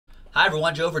Hi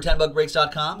everyone, Joe for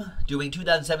 10buckbreaks.com doing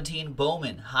 2017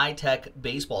 Bowman high-tech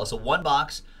baseball. It's a one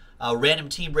box random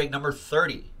team break number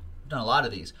 30. We've done a lot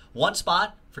of these. One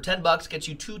spot for 10 bucks gets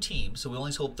you two teams. So we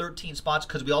only sold 13 spots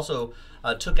because we also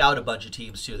took out a bunch of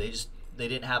teams too. They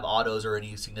didn't have autos or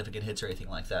any significant hits or anything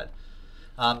like that.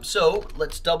 So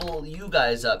let's double you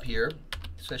guys up here.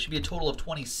 So that should be a total of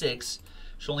 26.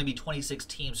 Should only be 26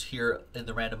 teams here in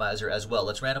the randomizer as well.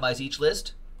 Let's randomize each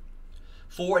list.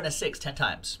 4 and a 6, 10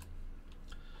 times.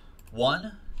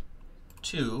 1,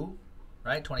 2,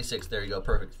 right? 26, there you go,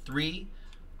 perfect. 3,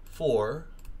 4,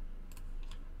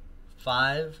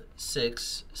 5,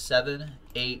 6, 7,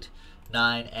 8,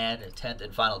 9, and 10th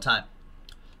and final time.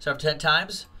 So after 10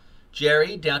 times,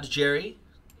 Jerry, down to Jerry.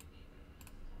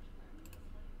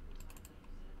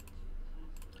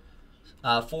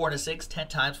 Four and a 6, 10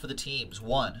 times for the teams.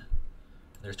 1,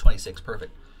 there's 26,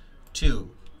 perfect.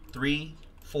 2, 3,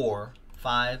 4,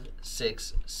 5,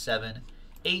 6, 7,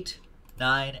 8,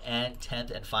 9, and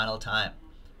 10th and final time.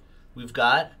 We've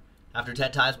got, after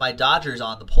 10 times, my Dodgers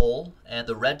on the pole and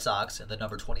the Red Sox in the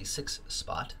number 26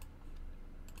 spot.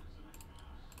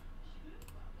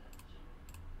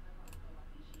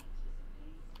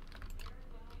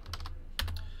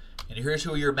 And here's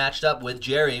who you're matched up with.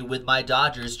 Jerry with my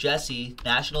Dodgers, Jesse,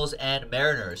 Nationals, and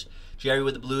Mariners. Jerry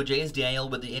with the Blue Jays, Daniel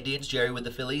with the Indians, Jerry with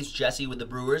the Phillies, Jesse with the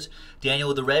Brewers, Daniel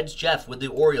with the Reds, Jeff with the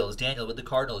Orioles, Daniel with the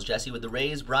Cardinals, Jesse with the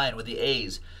Rays, Brian with the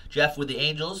A's, Jeff with the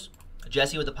Angels,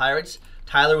 Jesse with the Pirates,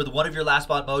 Tyler with one of your last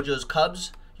spot mojos,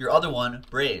 Cubs, your other one,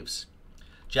 Braves.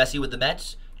 Jesse with the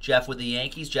Mets, Jeff with the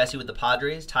Yankees, Jesse with the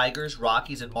Padres, Tigers,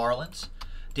 Rockies, and Marlins,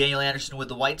 Daniel Anderson with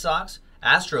the White Sox,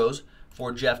 Astros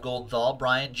for Jeff Goldenthal,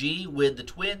 Brian G with the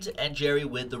Twins, and Jerry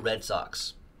with the Red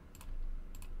Sox.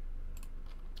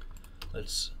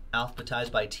 Let's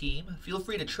alphabetize by team. Feel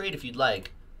free to trade if you'd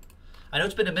like. I know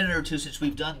it's been a minute or two since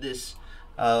we've done this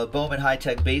Bowman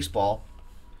high-tech baseball.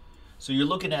 So you're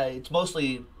looking at, it's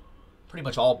mostly pretty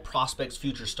much all prospects,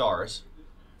 future stars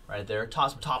right there.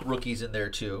 Some top rookies in there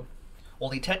too.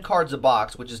 Only 10 cards a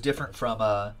box, which is different from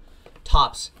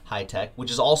Topps high-tech, which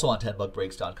is also on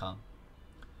 10buckbreaks.com.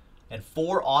 And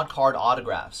 4 on-card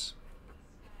autographs.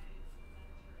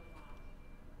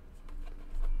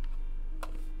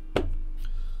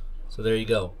 So there you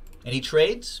go. Any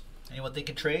trades? Anyone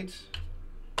thinking trades?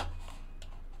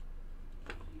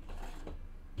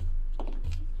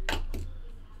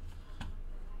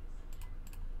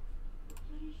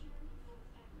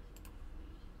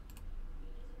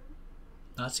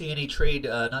 Not seeing any trade,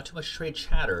 not too much trade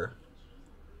chatter.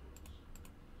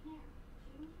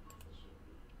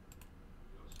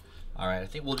 All right, I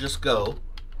think we'll just go.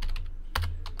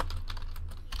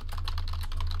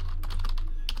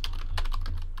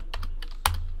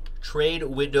 Trade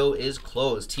window is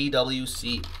closed,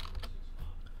 TWC.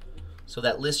 So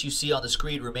that list you see on the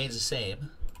screen remains the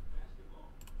same.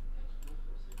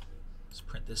 Let's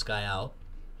print this guy out.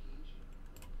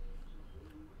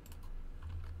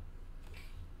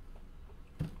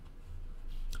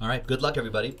 All right, good luck,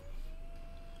 everybody.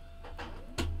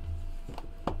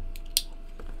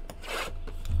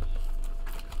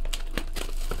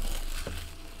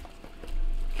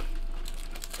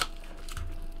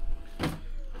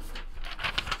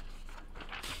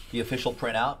 The official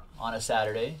printout on a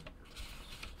Saturday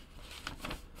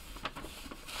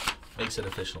makes it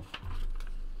official.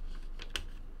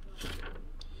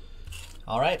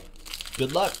 All right,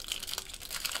 good luck.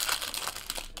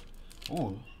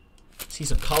 Ooh, see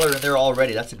some color in there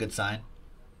already. That's a good sign.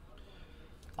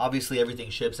 Obviously, everything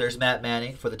ships. There's Matt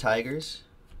Manning for the Tigers.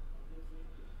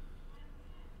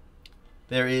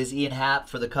 There is Ian Happ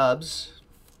for the Cubs.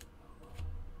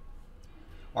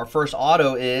 Our first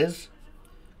auto is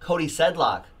Cody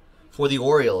Sedlock for the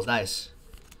Orioles. Nice.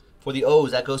 For the O's,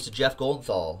 that goes to Jeff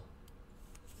Goldenthal.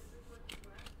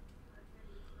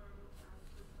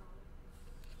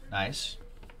 Nice.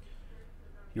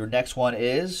 Your next one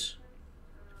is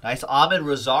nice Ahmed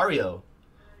Rosario.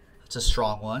 That's a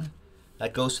strong one.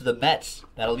 That goes to the Mets.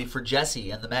 That'll be for Jesse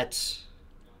and the Mets.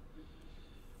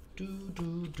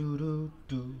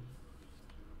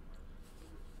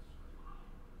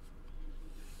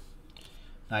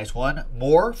 Nice one.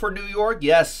 More for New York?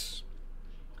 Yes.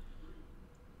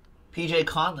 PJ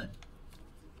Conlon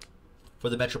for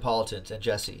the Metropolitans and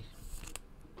Jesse.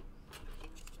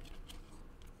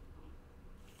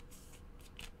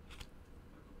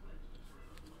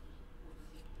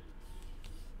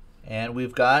 And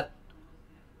we've got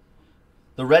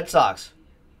the Red Sox.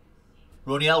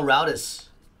 Roniel Rautis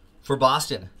for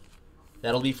Boston.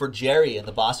 That'll be for Jerry and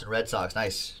the Boston Red Sox.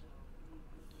 Nice.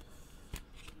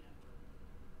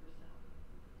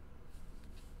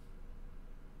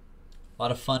 A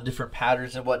lot of fun different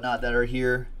patterns and whatnot that are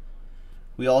here.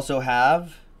 We also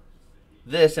have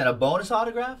this and a bonus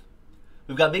autograph.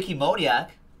 We've got Mickey Moniak,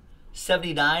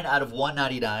 79 out of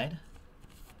 199.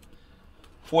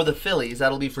 For the Phillies,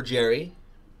 that'll be for Jerry.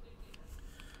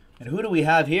 And who do we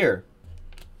have here?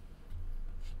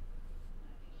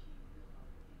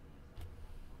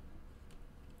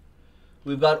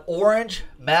 We've got Orange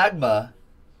Magma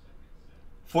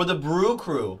for the Brew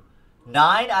Crew.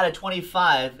 9 out of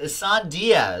 25. Isan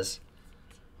Diaz.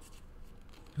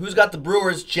 Who's got the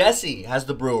Brewers? Jesse has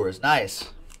the Brewers. Nice.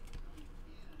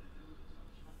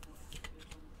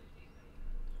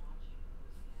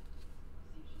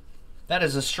 That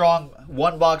is a strong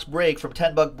one-box break from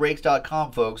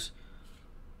 10buckbreaks.com, folks.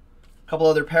 A couple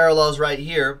other parallels right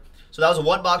here. So that was a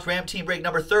one-box Ram Team break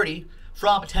number 30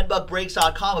 from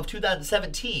 10buckbreaks.com of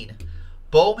 2017.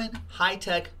 Bowman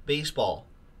High-Tech Baseball.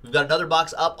 We've got another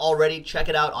box up already. Check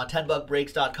it out on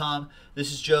 10buckbreaks.com.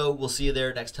 This is Joe. We'll see you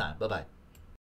there next time. Bye-bye.